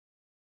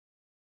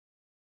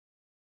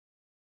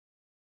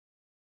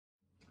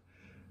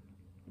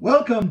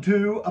Welcome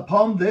to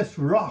Upon This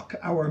Rock,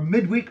 our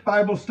midweek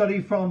Bible study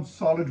from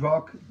Solid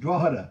Rock,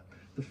 Drogheda.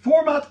 The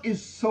format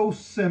is so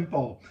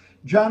simple.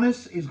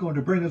 Janice is going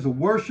to bring us a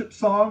worship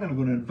song, and I'm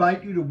going to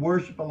invite you to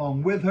worship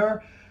along with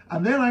her.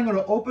 And then I'm going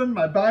to open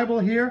my Bible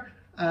here,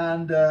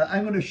 and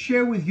I'm going to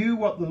share with you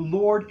what the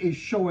Lord is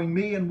showing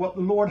me and what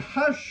the Lord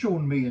has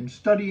shown me in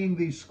studying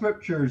these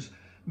scriptures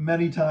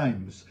many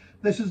times.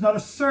 This is not a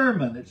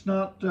sermon. It's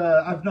not.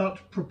 I've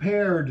not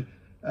prepared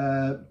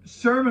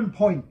sermon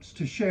points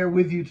to share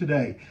with you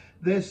today.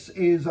 This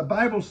is a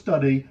Bible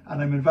study,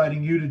 and I'm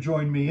inviting you to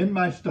join me in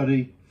my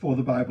study for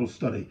the Bible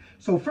study.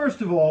 So first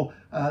of all,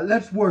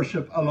 let's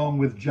worship along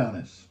with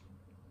Janice.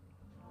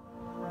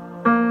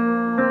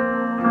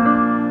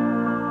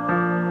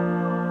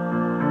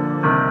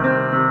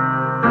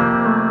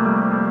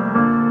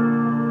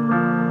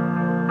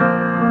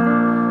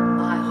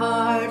 My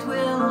heart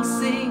will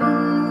sing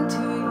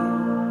to you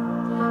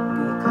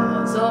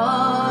because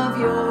of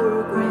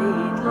your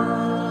great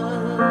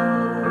love,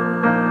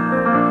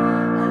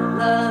 and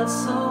love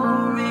so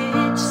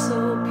rich,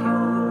 so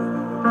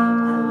pure,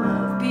 and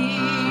love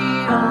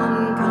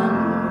beyond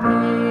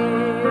compare.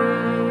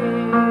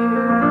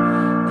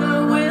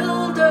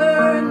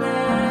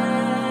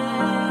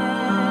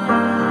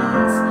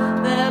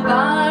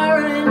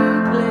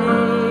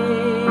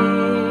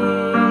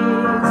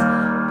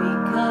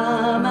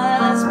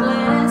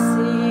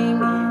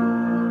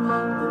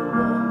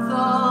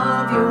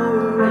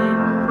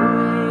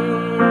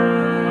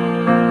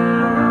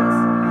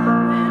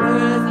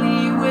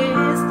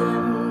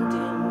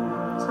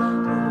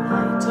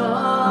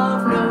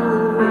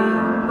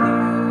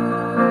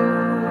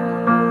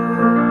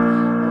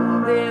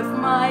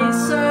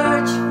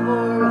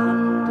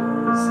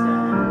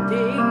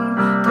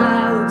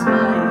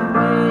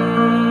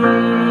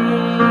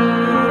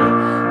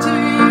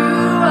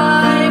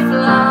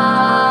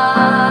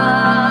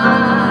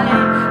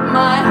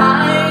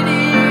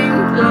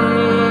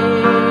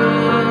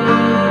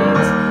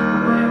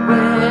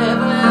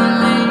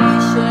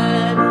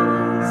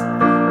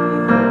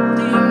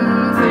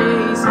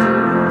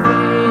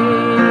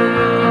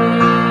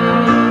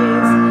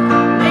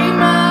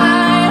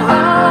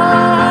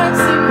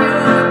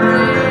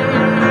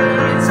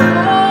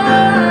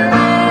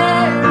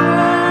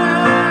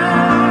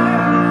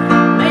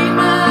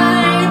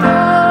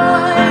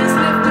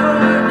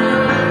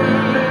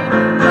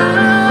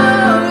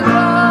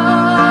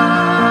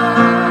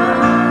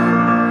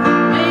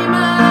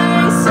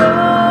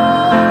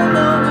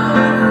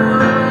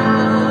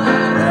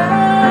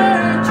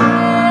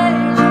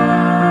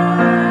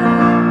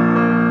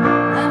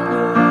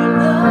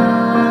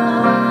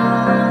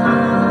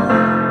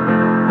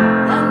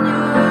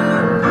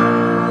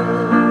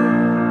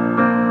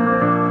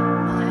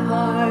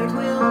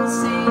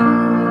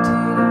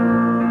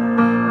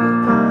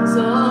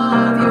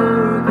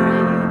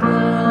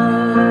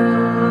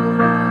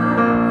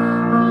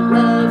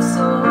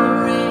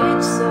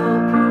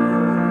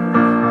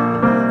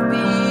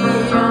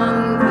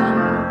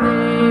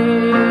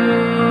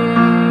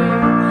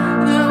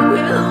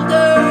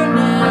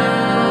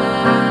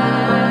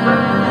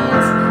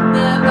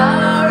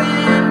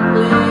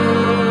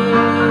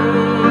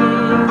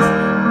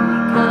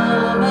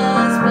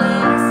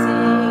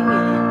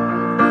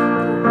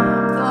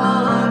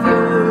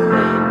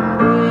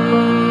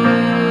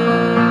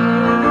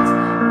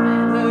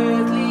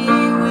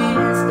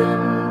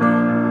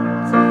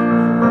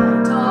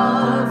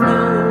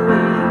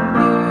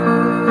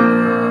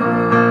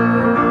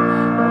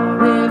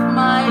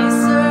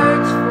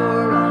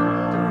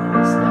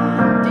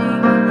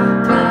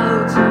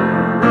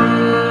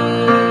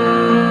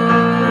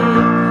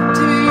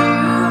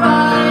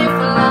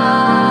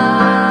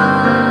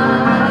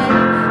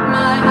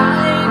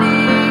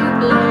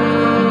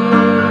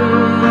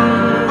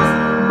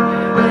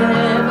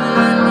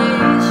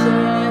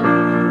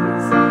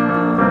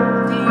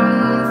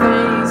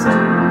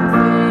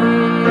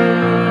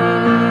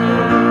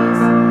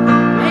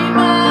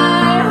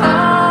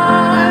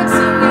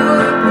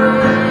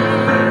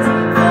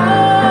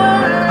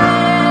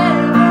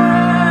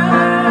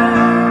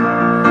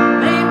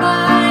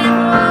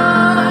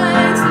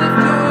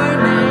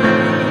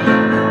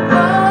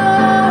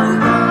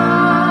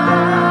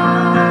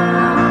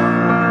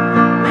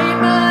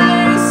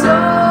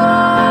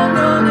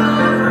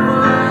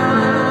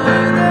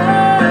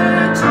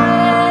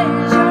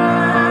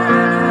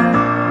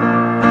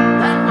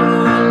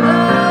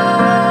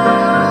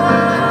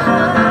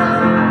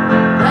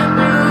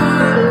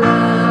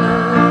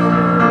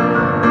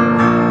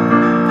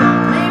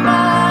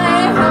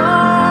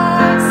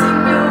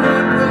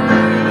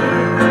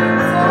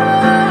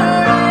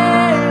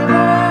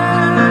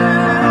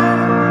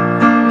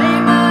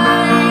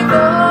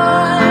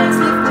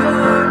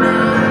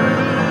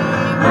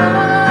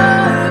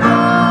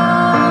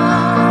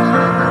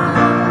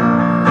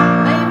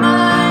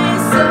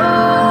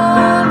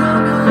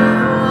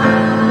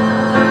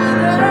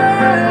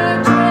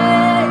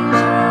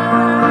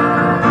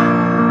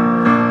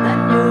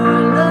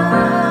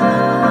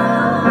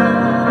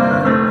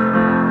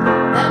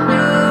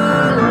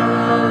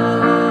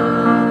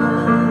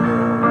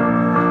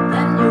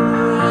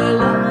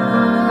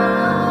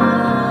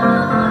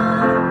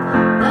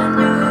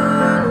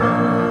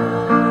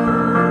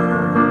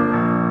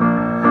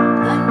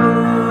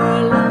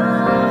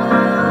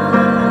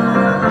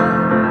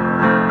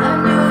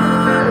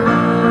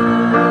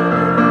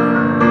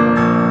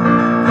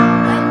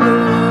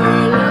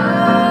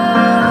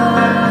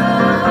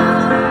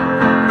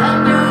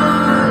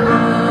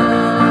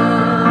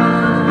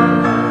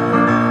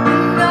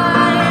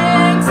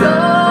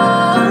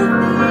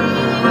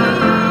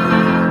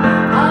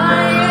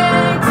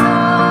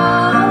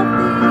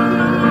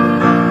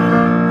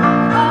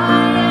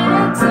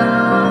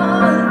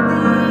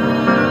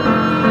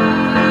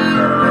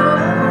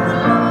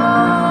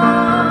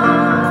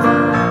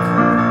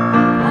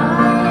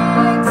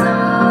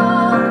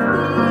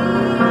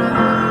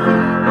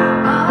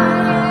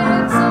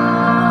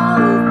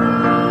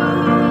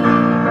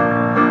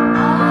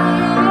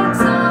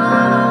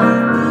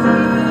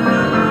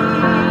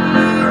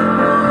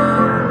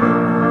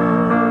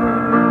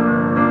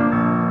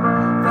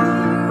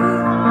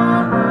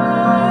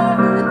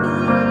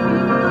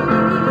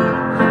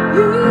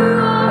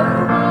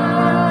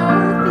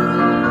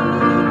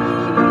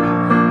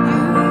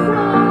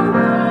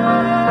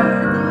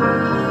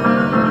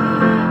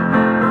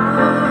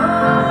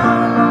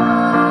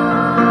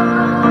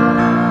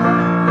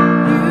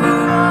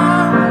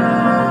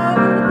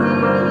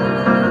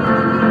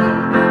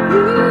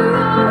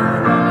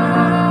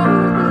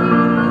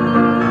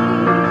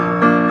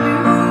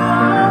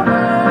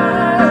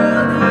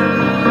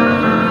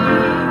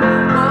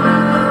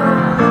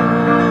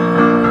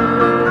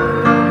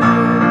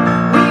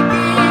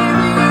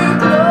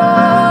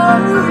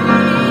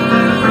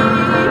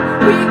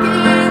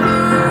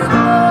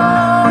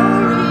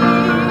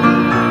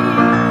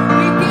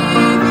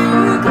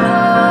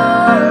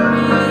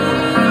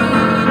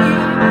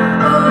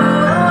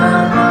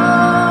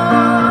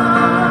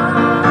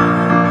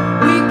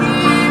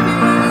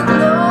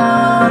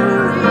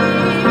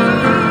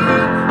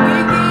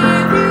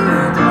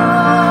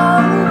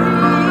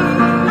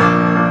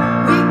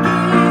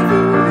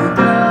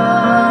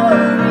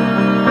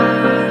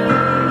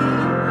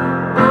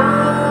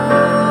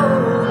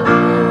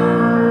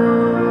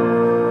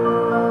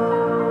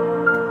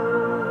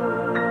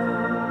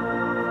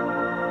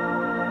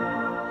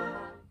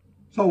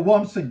 So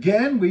once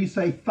again, we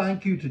say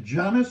thank you to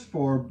Janice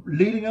for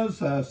leading us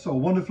so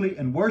wonderfully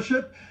in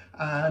worship.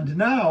 And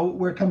now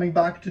we're coming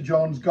back to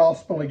John's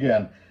Gospel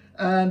again.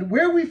 And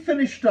where we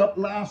finished up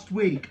last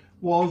week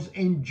was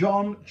in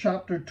John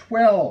chapter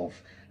 12.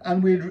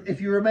 And if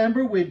you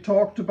remember, we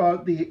talked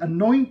about the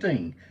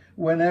anointing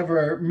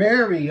whenever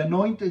Mary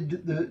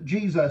anointed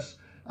Jesus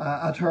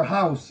at her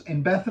house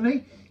in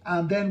Bethany.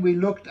 And then we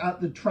looked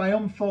at the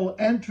triumphal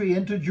entry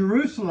into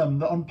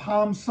Jerusalem on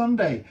Palm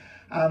Sunday.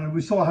 And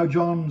we saw how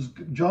John's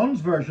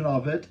version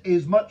of it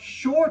is much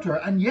shorter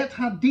and yet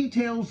had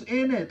details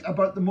in it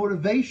about the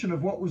motivation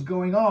of what was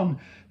going on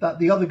that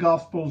the other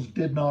Gospels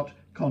did not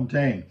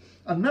contain.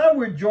 And now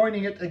we're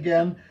joining it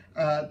again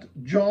at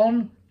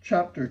John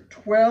chapter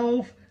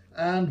 12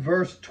 and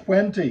verse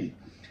 20.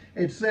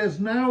 It says,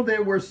 "Now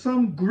there were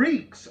some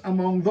Greeks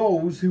among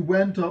those who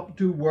went up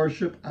to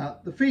worship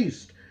at the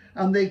feast.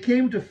 And they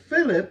came to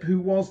Philip, who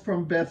was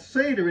from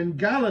Bethsaida in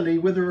Galilee,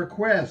 with a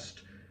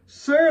request.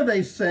 'Sir,'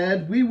 they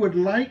said, 'we would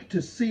like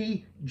to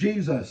see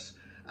Jesus.'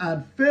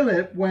 And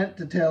Philip went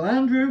to tell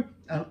Andrew,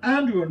 and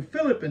Andrew and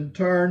Philip in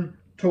turn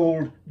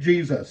told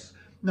Jesus."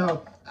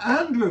 Now,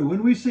 Andrew,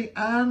 when we see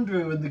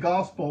Andrew in the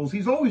Gospels,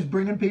 he's always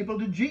bringing people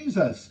to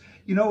Jesus.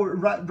 You know,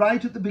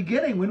 right at the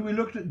beginning, when we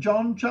looked at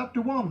John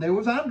chapter 1, there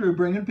was Andrew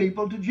bringing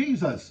people to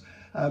Jesus.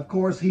 Of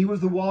course, he was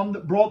the one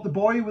that brought the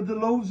boy with the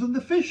loaves and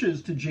the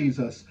fishes to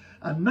Jesus.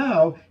 And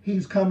now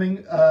he's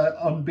coming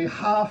on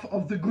behalf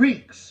of the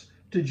Greeks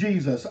to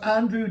Jesus.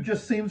 Andrew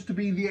just seems to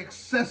be the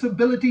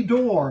accessibility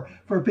door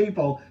for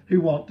people who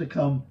want to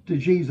come to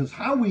Jesus.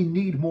 How we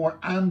need more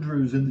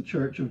Andrews in the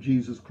Church of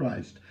Jesus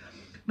Christ.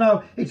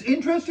 Now, it's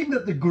interesting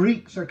that the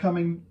Greeks are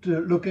coming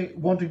to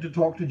wanting to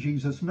talk to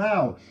Jesus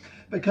now,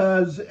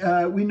 because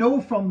we know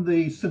from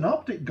the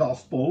Synoptic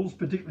Gospels,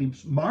 particularly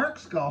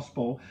Mark's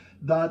Gospel,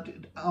 that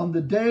on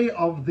the day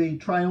of the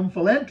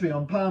triumphal entry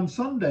on Palm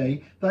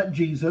Sunday, that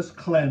Jesus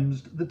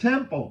cleansed the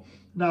temple.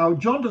 Now,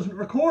 John doesn't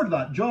record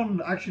that.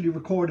 John actually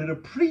recorded a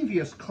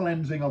previous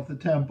cleansing of the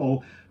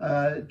temple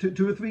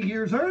 2 or 3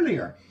 years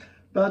earlier.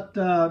 But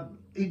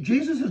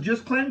Jesus has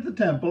just cleansed the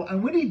temple,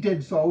 and when he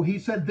did so, he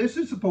said this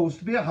is supposed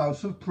to be a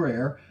house of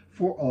prayer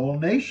for all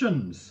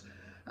nations.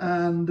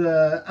 And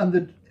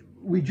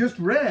we just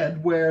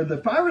read where the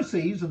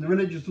Pharisees and the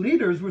religious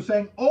leaders were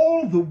saying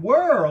all the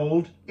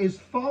world is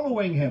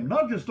following him.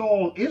 Not just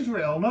all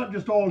Israel, not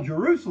just all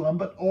Jerusalem,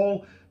 but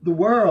all the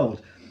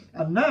world.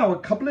 And now, a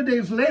couple of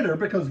days later,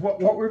 because what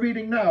we're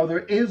reading now, there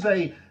is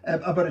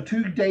about a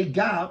 2-day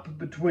gap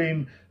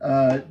between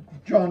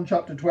John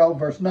chapter 12,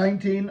 verse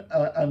 19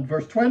 and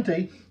verse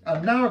 20.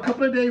 And now, a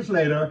couple of days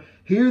later,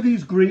 here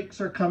these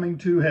Greeks are coming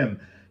to him.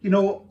 You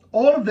know,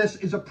 all of this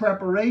is a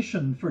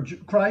preparation for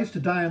Christ to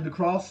die on the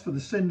cross for the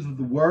sins of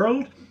the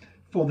world,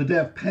 for the day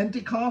of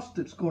Pentecost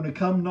that's going to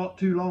come not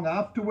too long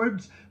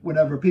afterwards,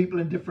 whenever people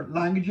in different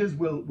languages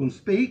will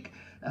speak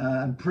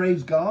and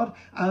praise God,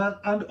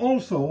 and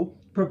also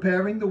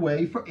preparing the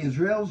way for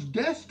Israel's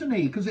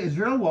destiny, because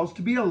Israel was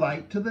to be a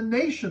light to the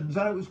nations,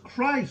 and it was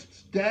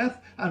Christ's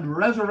death and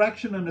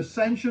resurrection and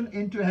ascension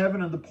into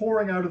heaven and the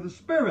pouring out of the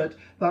Spirit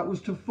that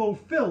was to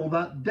fulfill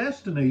that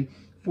destiny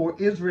for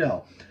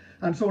Israel.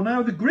 And so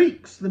now the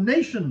Greeks, the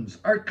nations,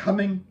 are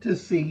coming to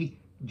see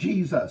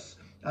Jesus.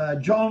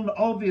 John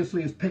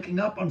obviously is picking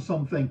up on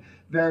something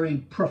very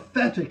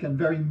prophetic and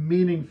very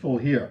meaningful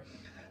here.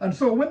 And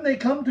so when they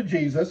come to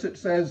Jesus, it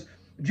says,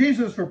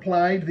 Jesus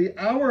replied, "The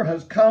hour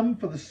has come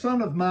for the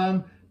Son of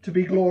Man to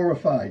be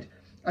glorified.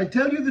 I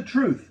tell you the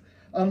truth,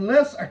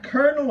 unless a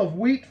kernel of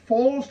wheat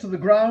falls to the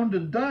ground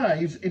and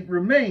dies, it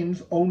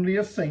remains only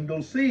a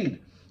single seed.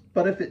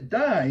 But if it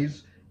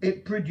dies,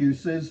 it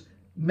produces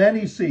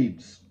many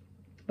seeds."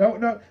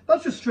 Now,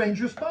 that's a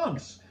strange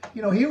response.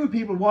 You know, here were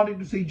people wanting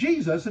to see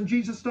Jesus, and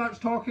Jesus starts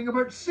talking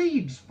about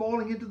seeds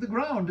falling into the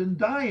ground and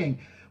dying.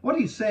 What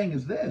he's saying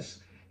is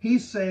this.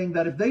 He's saying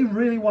that if they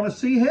really want to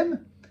see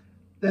him,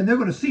 then they're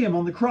going to see him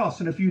on the cross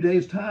in a few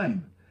days'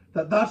 time.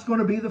 That's going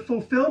to be the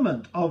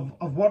fulfillment of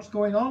what's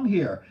going on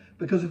here.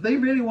 Because if they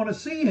really want to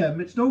see him,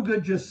 it's no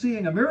good just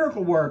seeing a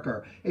miracle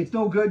worker. It's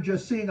no good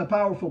just seeing a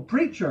powerful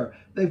preacher.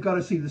 They've got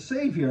to see the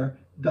Savior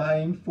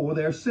dying for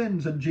their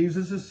sins. And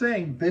Jesus is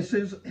saying this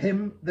is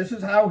him. This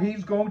is how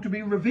he's going to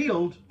be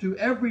revealed to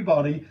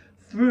everybody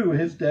through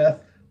his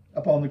death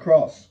upon the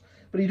cross.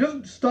 But he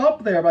doesn't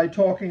stop there by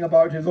talking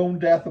about his own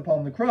death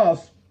upon the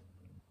cross.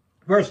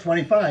 Verse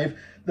 25,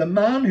 "The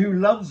man who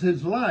loves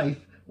his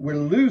life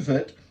will lose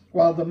it,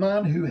 while the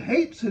man who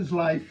hates his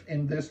life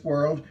in this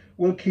world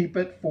will keep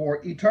it for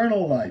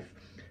eternal life.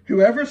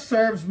 Whoever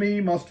serves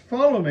me must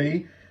follow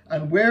me,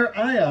 and where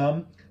I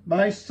am,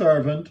 my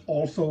servant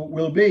also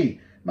will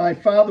be. My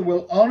Father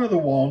will honor the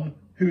one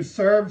who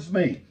serves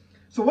me."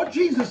 So what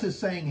Jesus is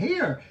saying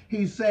here,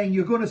 he's saying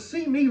you're going to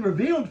see me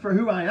revealed for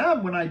who I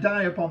am when I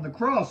die upon the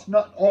cross,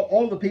 not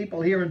all the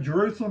people here in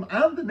Jerusalem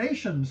and the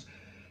nations.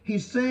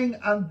 He's saying,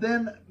 and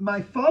then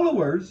my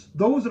followers,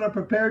 those that are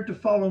prepared to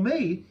follow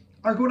me,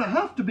 are going to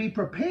have to be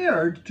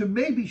prepared to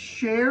maybe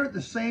share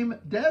the same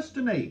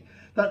destiny,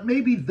 that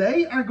maybe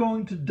they are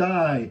going to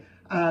die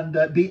and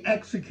be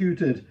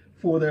executed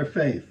for their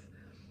faith.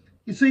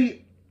 You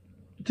see,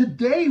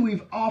 today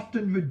we've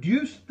often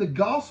reduced the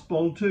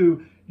gospel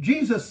to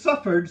Jesus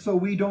suffered so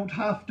we don't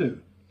have to.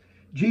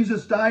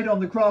 Jesus died on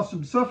the cross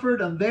and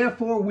suffered, and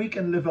therefore we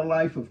can live a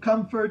life of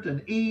comfort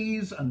and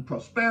ease and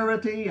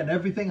prosperity and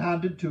everything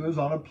handed to us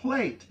on a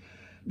plate.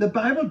 The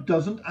Bible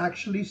doesn't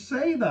actually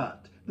say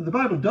that. The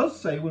Bible does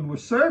say when we're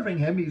serving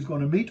him, he's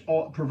going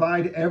to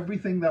provide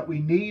everything that we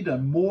need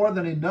and more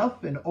than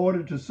enough in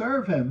order to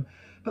serve him.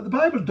 But the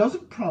Bible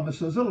doesn't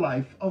promise us a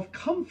life of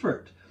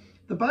comfort.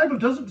 The Bible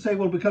doesn't say,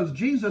 well, because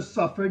Jesus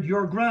suffered,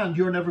 you're grand,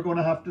 you're never going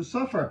to have to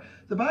suffer.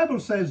 The Bible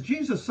says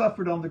Jesus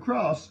suffered on the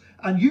cross,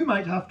 and you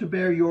might have to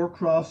bear your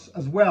cross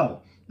as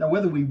well. Now,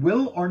 whether we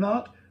will or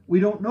not, we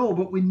don't know,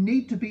 but we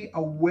need to be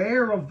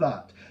aware of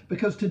that.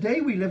 Because today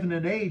we live in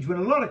an age when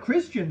a lot of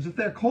Christians, if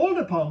they're called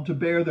upon to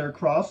bear their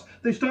cross,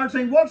 they start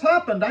saying, what's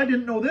happened? I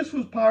didn't know this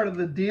was part of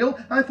the deal.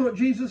 I thought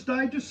Jesus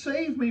died to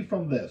save me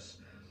from this.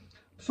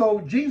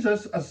 So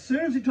Jesus, as soon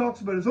as he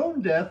talks about his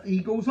own death, he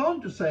goes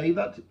on to say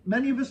that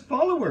many of his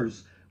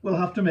followers will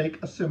have to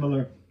make a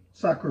similar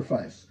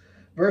sacrifice.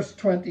 Verse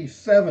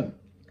 27,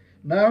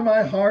 now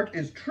my heart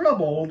is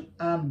troubled,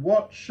 and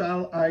what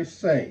shall I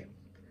say?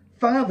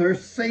 Father,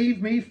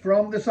 save me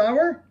from this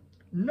hour?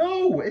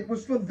 No, it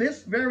was for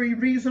this very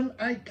reason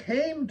I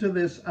came to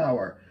this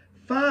hour.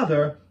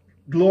 Father,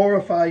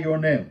 glorify your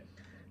name.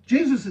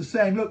 Jesus is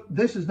saying, look,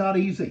 this is not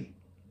easy.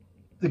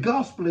 The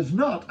gospel is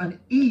not an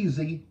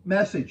easy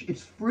message.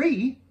 It's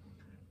free,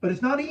 but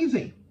it's not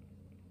easy.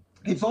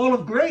 It's all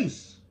of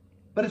grace,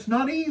 but it's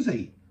not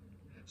easy.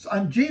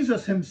 And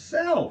Jesus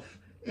himself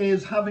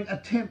is having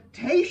a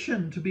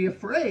temptation to be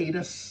afraid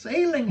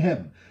assailing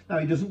him. Now,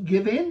 he doesn't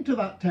give in to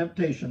that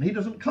temptation. He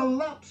doesn't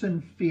collapse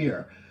in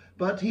fear,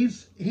 but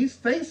he's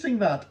facing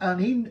that, and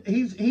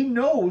he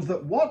knows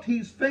that what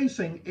he's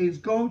facing is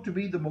going to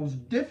be the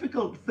most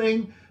difficult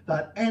thing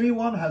that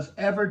anyone has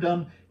ever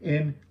done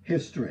in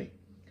history.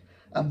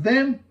 And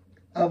then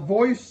a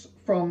voice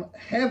from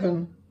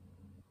heaven,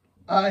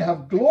 I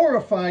have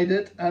glorified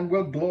it and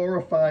will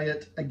glorify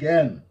it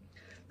again.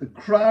 The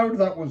crowd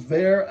that was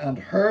there and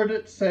heard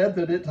it said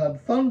that it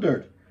had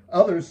thundered.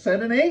 Others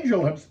said an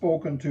angel had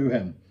spoken to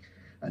him.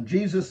 And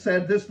Jesus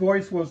said, this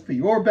voice was for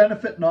your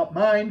benefit, not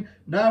mine.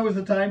 Now is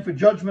the time for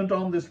judgment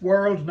on this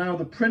world. Now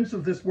the prince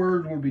of this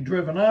world will be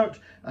driven out.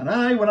 And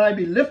I, when I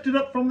be lifted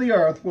up from the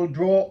earth, will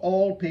draw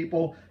all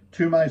people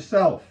to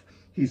myself.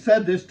 He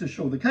said this to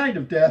show the kind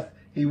of death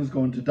he was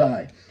going to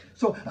die.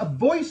 So a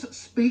voice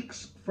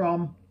speaks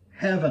from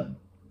heaven.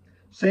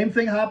 Same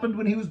thing happened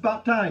when he was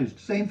baptized.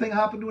 Same thing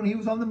happened when he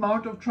was on the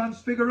Mount of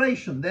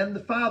Transfiguration. Then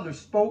the Father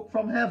spoke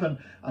from heaven,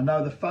 and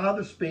now the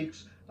Father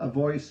speaks a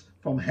voice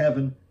from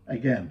heaven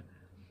again.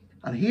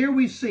 And here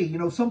we see,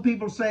 some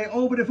people say,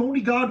 oh, but if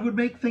only God would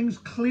make things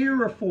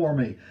clearer for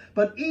me.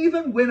 But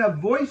even when a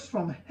voice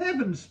from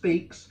heaven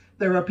speaks,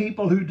 there are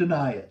people who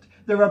deny it.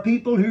 There are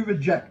people who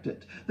reject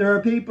it. There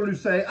are people who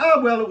say,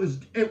 well,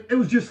 it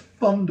was just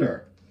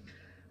thunder.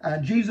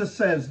 And Jesus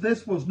says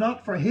this was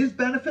not for his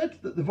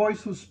benefit that the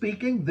voice was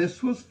speaking.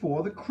 This was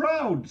for the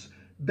crowd's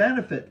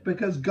benefit,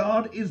 because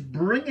God is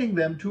bringing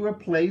them to a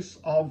place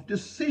of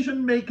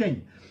decision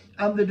making.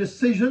 And the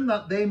decision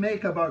that they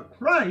make about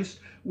Christ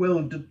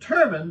will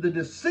determine the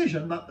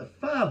decision that the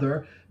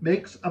Father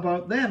makes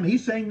about them.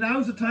 He's saying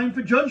now's the time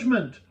for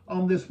judgment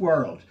on this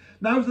world.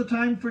 Now's the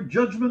time for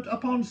judgment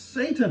upon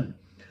Satan.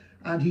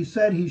 And he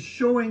said he's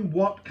showing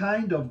what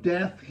kind of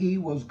death he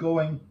was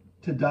going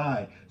to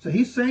die. So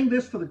he's saying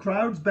this for the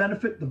crowd's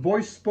benefit. The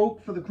voice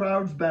spoke for the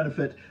crowd's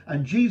benefit.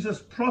 And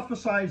Jesus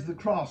prophesied the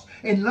cross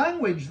in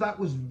language that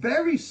was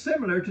very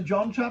similar to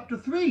John chapter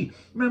 3.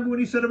 Remember when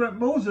he said about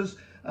Moses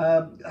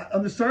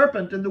and the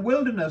serpent in the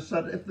wilderness,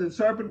 that if the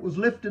serpent was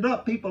lifted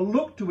up, people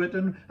looked to it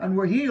and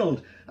were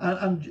healed.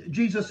 And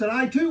Jesus said,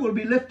 I too will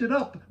be lifted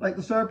up like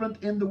the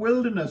serpent in the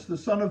wilderness, the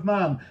Son of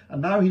Man.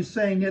 And now he's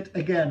saying it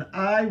again.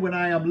 I, when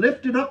I am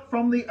lifted up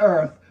from the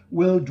earth,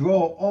 will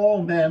draw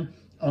all men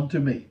unto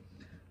me.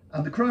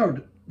 And the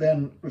crowd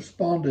then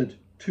responded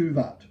to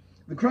that.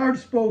 The crowd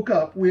spoke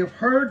up, we have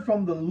heard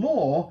from the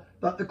law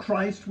that the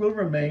Christ will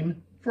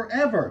remain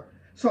forever.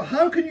 So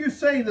how can you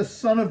say the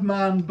Son of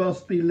Man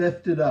must be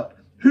lifted up?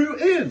 Who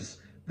is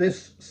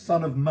this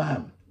Son of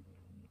Man?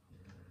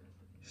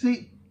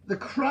 See, the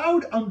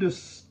crowd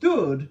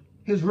understood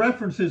his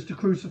references to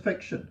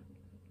crucifixion.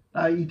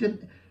 He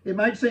didn't. It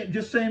might say,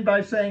 just saying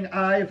by saying,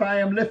 if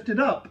I am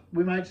lifted up,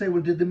 we might say,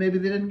 well, maybe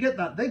they didn't get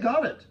that. They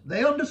got it.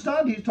 They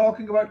understand he's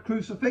talking about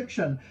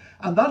crucifixion.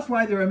 And that's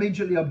why they're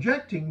immediately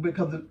objecting,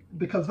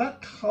 because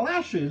that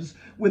clashes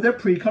with their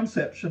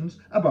preconceptions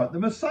about the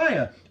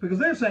Messiah. Because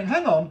they're saying,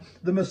 hang on,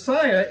 the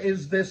Messiah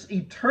is this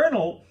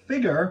eternal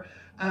figure,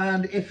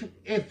 and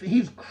if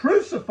he's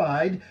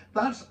crucified,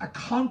 that's a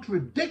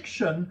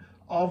contradiction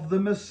of the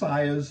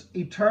Messiah's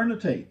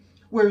eternity.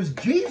 Whereas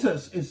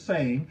Jesus is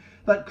saying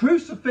that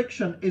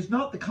crucifixion is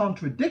not the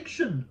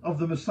contradiction of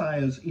the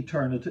Messiah's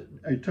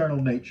eternal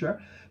nature,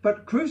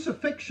 but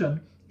crucifixion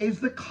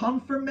is the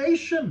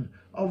confirmation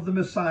of the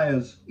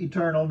Messiah's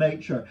eternal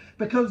nature.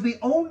 Because the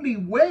only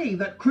way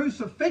that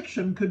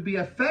crucifixion could be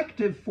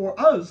effective for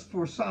us,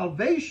 for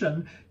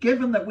salvation,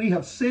 given that we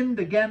have sinned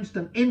against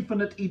an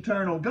infinite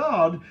eternal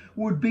God,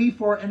 would be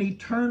for an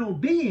eternal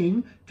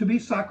being to be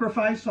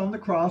sacrificed on the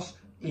cross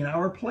in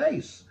our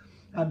place.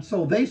 And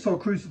so they saw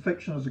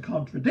crucifixion as a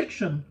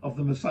contradiction of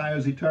the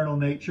Messiah's eternal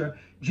nature.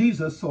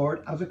 Jesus saw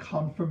it as a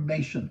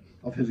confirmation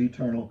of his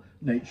eternal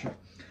nature.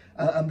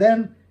 And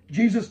then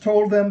Jesus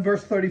told them,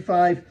 verse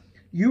 35,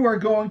 you are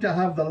going to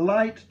have the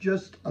light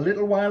just a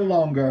little while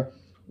longer.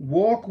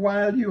 Walk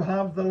while you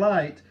have the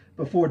light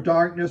before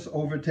darkness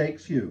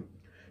overtakes you.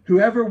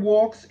 Whoever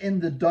walks in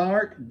the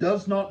dark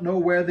does not know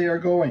where they are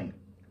going.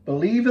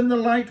 Believe in the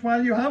light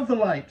while you have the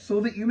light,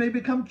 so that you may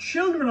become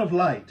children of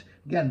light.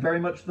 Again, very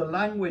much the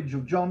language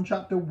of John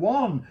chapter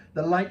 1,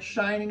 the light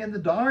shining in the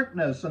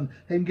darkness and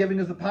him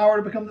giving us the power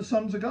to become the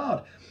sons of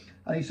God.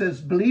 And he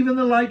says, believe in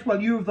the light while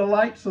you have the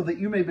light, so that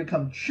you may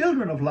become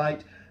children of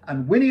light.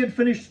 And when he had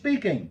finished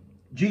speaking,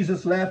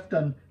 Jesus left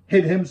and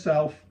hid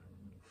himself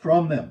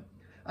from them.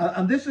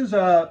 And this is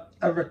a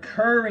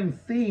recurring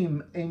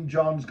theme in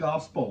John's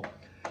gospel.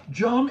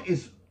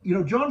 John's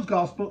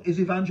gospel is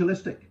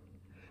evangelistic.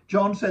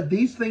 John said,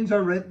 these things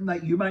are written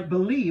that you might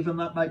believe, and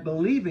that by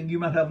believing you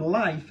might have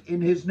life in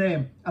his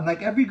name. And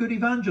like every good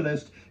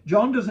evangelist,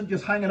 John doesn't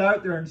just hang it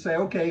out there and say,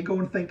 okay, go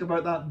and think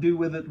about that and do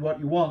with it what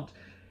you want.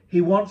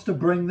 He wants to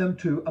bring them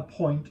to a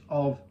point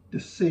of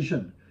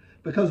decision.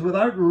 Because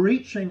without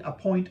reaching a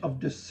point of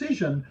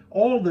decision,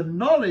 all the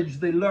knowledge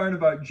they learn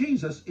about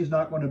Jesus is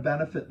not going to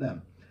benefit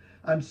them.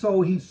 And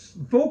so he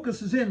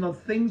focuses in on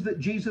things that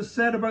Jesus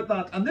said about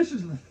that. And this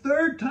is the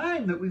third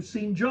time that we've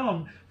seen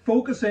John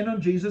focus in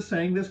on Jesus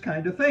saying this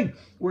kind of thing,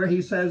 where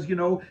he says,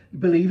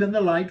 believe in the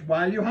light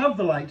while you have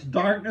the light.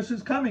 Darkness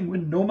is coming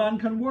when no man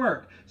can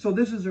work. So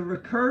this is a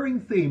recurring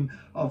theme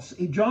of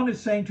John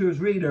is saying to his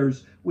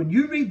readers, when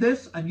you read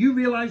this and you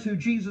realize who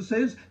Jesus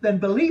is, then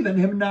believe in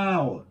him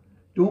now.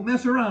 Don't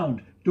mess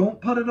around. Don't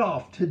put it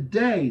off.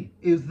 Today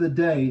is the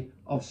day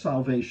of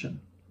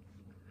salvation.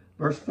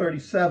 Verse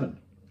 37.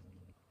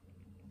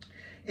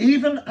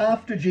 Even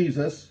after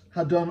Jesus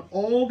had done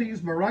all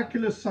these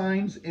miraculous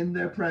signs in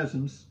their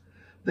presence,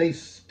 they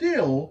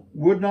still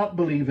would not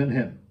believe in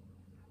him.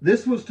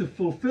 This was to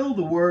fulfill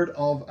the word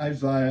of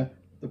Isaiah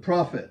the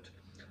prophet.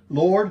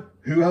 Lord,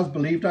 who has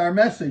believed our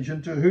message,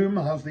 and to whom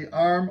has the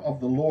arm of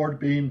the Lord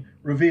been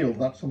revealed?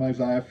 That's from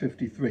Isaiah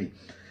 53.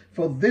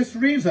 For this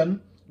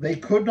reason, they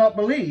could not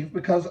believe,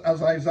 because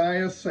as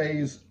Isaiah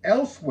says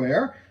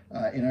elsewhere,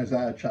 in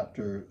Isaiah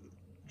chapter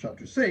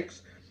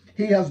 6,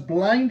 he has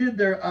blinded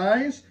their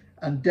eyes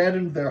and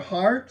deadened their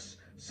hearts,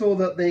 so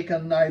that they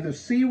can neither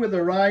see with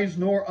their eyes,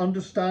 nor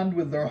understand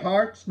with their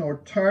hearts,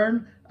 nor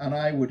turn, and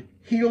I would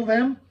heal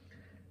them.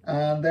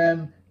 And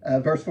then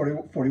verse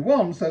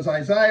 41 says,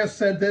 Isaiah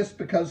said this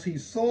because he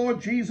saw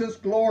Jesus'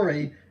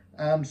 glory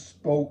and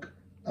spoke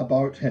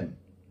about him.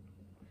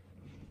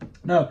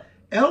 Now,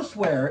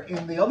 elsewhere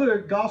in the other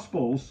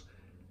Gospels,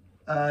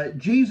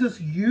 Jesus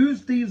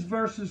used these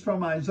verses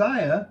from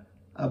Isaiah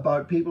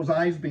about people's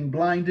eyes being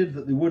blinded,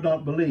 that they would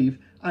not believe,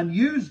 and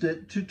used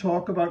it to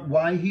talk about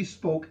why he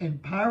spoke in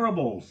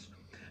parables.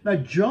 Now,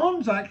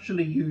 John's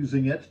actually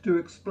using it to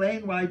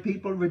explain why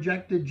people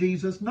rejected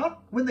Jesus,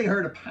 not when they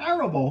heard a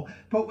parable,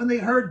 but when they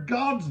heard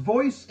God's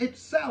voice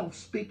itself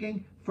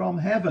speaking from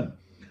heaven.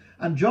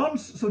 And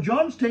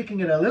John's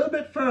taking it a little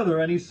bit further,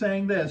 and he's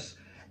saying this: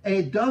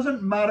 it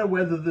doesn't matter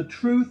whether the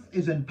truth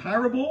is in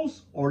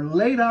parables or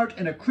laid out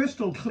in a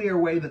crystal clear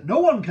way that no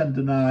one can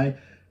deny,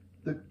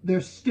 there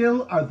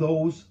still are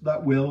those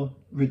that will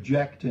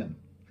reject him.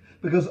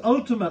 Because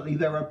ultimately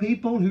there are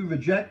people who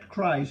reject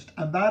Christ,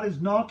 and that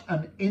is not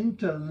an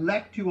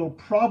intellectual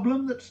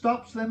problem that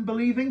stops them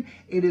believing.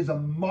 It is a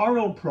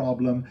moral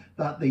problem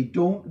that they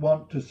don't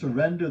want to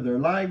surrender their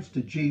lives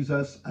to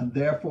Jesus, and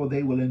therefore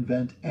they will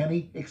invent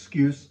any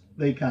excuse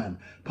they can.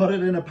 Put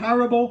it in a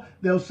parable,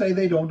 they'll say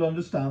they don't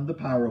understand the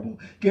parable.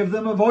 Give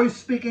them a voice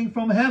speaking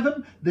from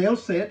heaven, they'll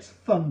say it's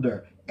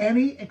thunder.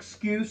 Any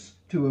excuse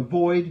to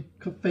avoid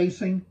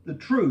facing the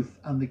truth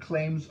and the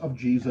claims of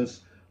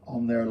Jesus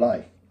on their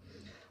life.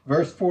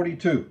 Verse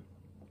 42.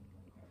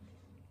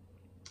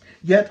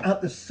 Yet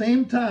at the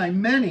same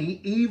time,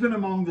 many, even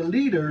among the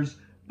leaders,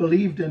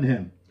 believed in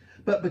him.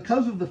 But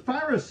because of the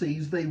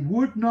Pharisees, they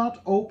would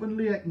not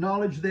openly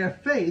acknowledge their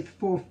faith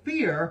for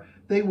fear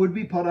they would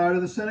be put out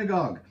of the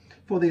synagogue.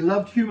 For they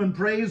loved human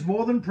praise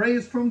more than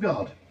praise from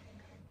God.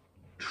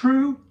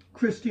 True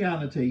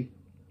Christianity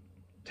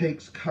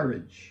takes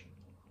courage.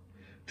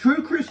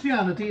 True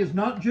Christianity is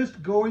not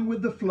just going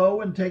with the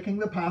flow and taking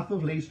the path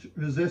of least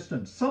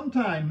resistance.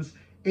 Sometimes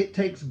it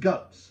takes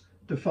guts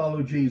to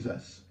follow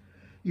Jesus.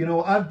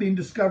 I've been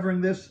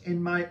discovering this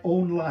in my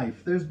own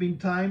life. There's been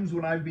times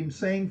when I've been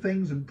saying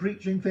things and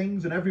preaching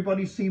things and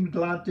everybody seemed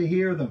glad to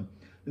hear them.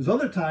 There's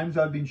other times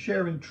I've been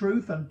sharing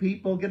truth and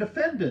people get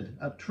offended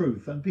at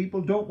truth, and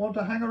people don't want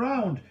to hang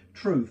around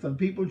truth, and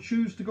people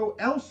choose to go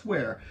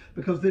elsewhere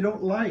because they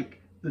don't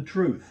like the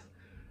truth.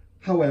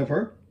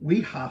 However,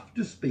 we have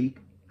to speak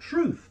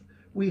truth.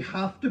 we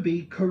have to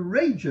be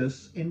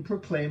courageous in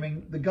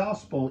proclaiming the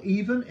gospel,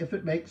 even if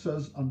it makes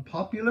us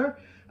unpopular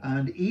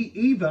and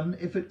even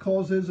if it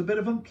causes a bit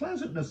of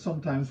unpleasantness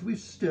sometimes. We've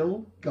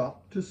still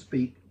got to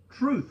speak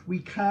truth. We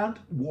can't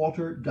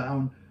water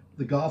down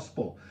the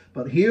gospel.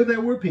 But here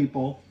there were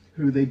people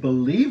who they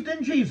believed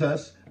in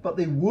Jesus, but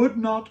they would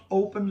not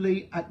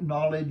openly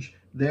acknowledge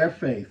their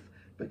faith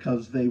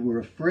because they were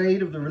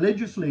afraid of the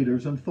religious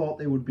leaders and thought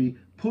they would be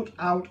put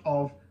out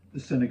of the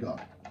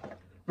synagogue.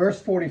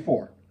 Verse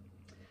 44.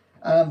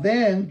 And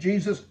then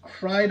Jesus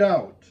cried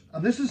out.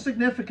 And this is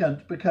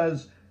significant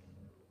because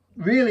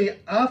really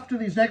after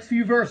these next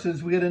few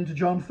verses we get into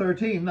John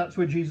 13. That's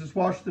where Jesus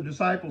washed the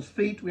disciples'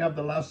 feet. We have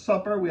the Last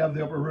Supper. We have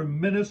the upper room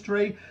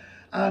ministry.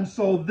 And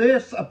so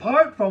this,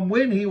 apart from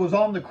when he was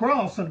on the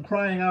cross and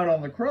crying out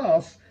on the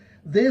cross,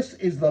 this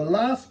is the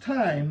last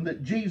time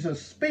that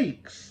Jesus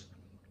speaks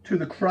to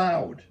the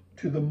crowd,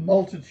 to the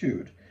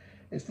multitude.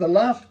 It's the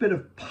last bit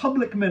of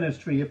public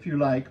ministry, if you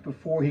like,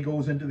 before he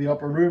goes into the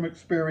upper room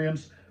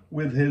experience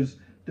with his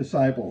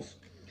disciples.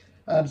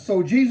 And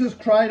so Jesus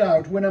cried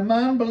out, when a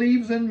man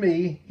believes in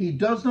me, he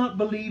does not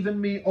believe in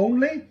me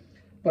only,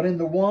 but in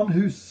the one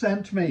who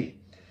sent me.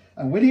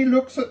 And when he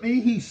looks at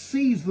me, he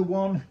sees the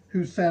one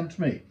who sent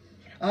me.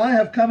 I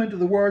have come into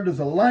the world as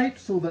a light,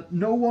 so that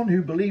no one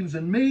who believes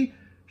in me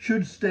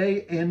should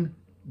stay in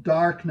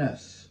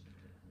darkness.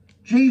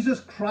 Jesus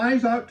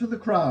cries out to the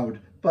crowd,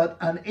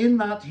 and in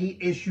that he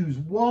issues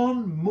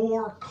one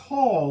more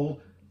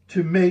call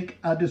to make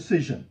a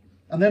decision.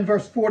 And then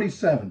verse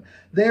 47,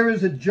 there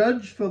is a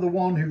judge for the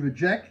one who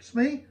rejects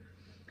me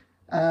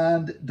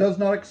and does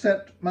not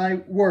accept my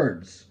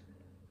words.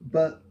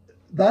 But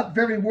that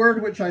very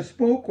word which I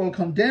spoke will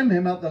condemn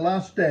him at the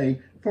last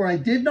day, for I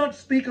did not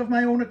speak of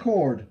my own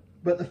accord,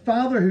 but the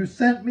Father who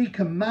sent me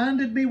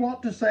commanded me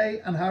what to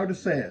say and how to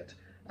say it.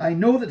 I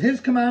know that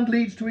his command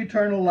leads to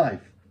eternal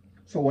life.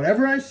 So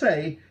whatever I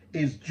say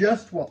is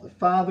just what the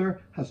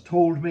Father has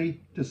told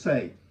me to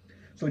say.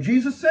 So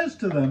Jesus says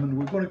to them, and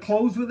we're going to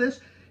close with this,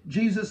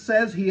 Jesus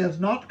says he has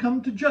not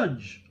come to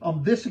judge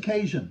on this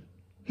occasion.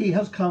 He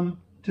has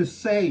come to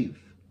save.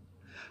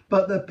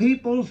 But the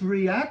people's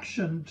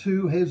reaction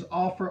to his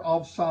offer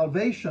of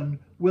salvation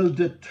will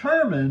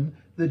determine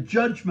the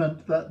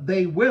judgment that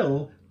they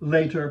will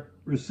later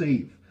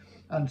receive.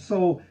 And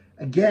so,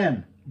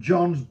 again,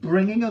 John's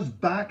bringing us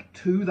back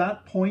to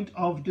that point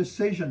of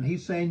decision.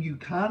 He's saying you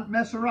can't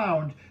mess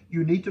around.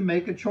 You need to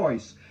make a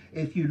choice.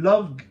 If you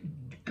love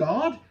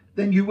God,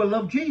 then you will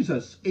love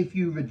Jesus. If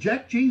you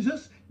reject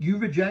Jesus, you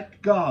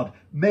reject God.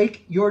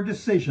 Make your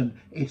decision.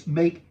 It's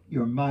make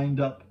your mind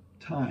up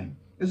time.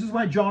 This is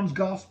why John's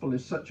gospel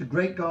is such a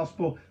great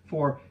gospel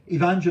for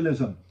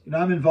evangelism. You know,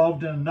 I'm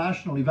involved in a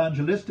national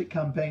evangelistic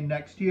campaign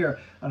next year,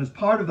 and as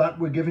part of that,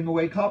 we're giving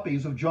away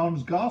copies of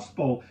John's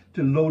gospel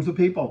to loads of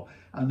people.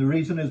 And the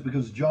reason is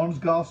because John's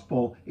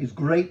gospel is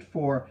great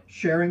for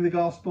sharing the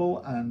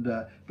gospel and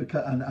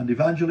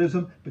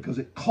evangelism, because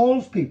it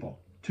calls people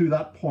to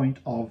that point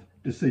of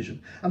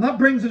decision. And that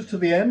brings us to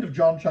the end of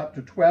John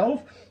chapter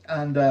 12.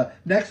 And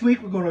next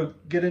week we're going to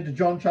get into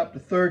John chapter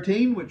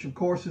 13, which of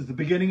course is the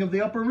beginning of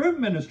the upper room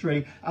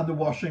ministry and the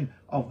washing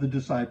of the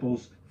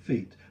disciples'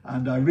 feet.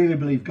 And I really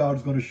believe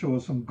God's going to show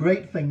us some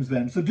great things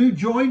then. So do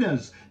join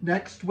us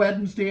next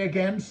Wednesday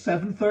again,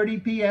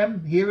 7:30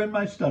 p.m. here in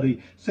my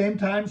study. Same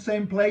time,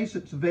 same place.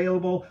 It's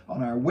available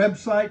on our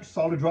website,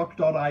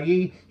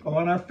 solidrock.ie,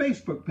 or on our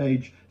Facebook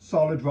page,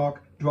 Solid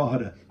Rock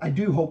Drogheda. I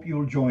do hope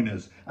you'll join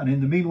us. And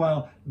in the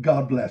meanwhile,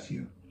 God bless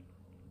you.